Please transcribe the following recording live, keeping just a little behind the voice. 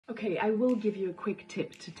Okay, I will give you a quick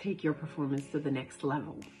tip to take your performance to the next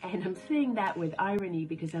level. And I'm saying that with irony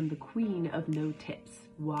because I'm the queen of no tips.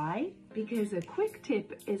 Why? Because a quick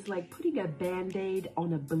tip is like putting a band-aid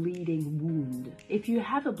on a bleeding wound. If you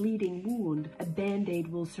have a bleeding wound, a band-aid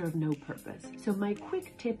will serve no purpose. So my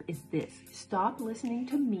quick tip is this: stop listening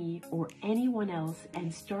to me or anyone else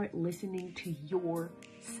and start listening to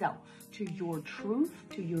yourself, to your truth,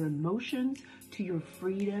 to your emotions, to your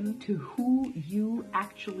freedom, to who you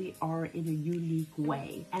actually are in a unique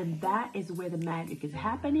way. And that is where the magic is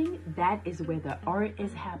happening. That is where the art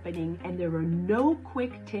is happening. And there are no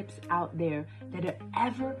quick tips out there that are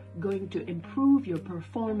ever going to improve your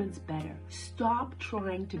performance better. Stop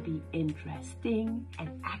trying to be interesting and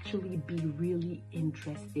actually be really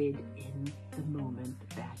interested in the moment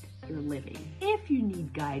that you're living. If you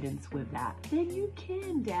need guidance with that, then you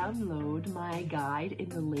can download my guide in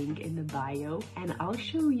the link in the bio, and I'll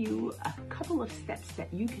show you a couple of steps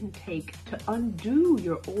that you can take to undo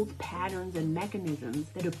your old patterns and mechanisms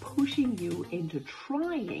that are pushing you into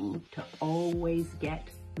trying to always get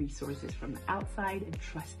resources from the outside and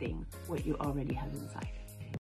trusting what you already have inside.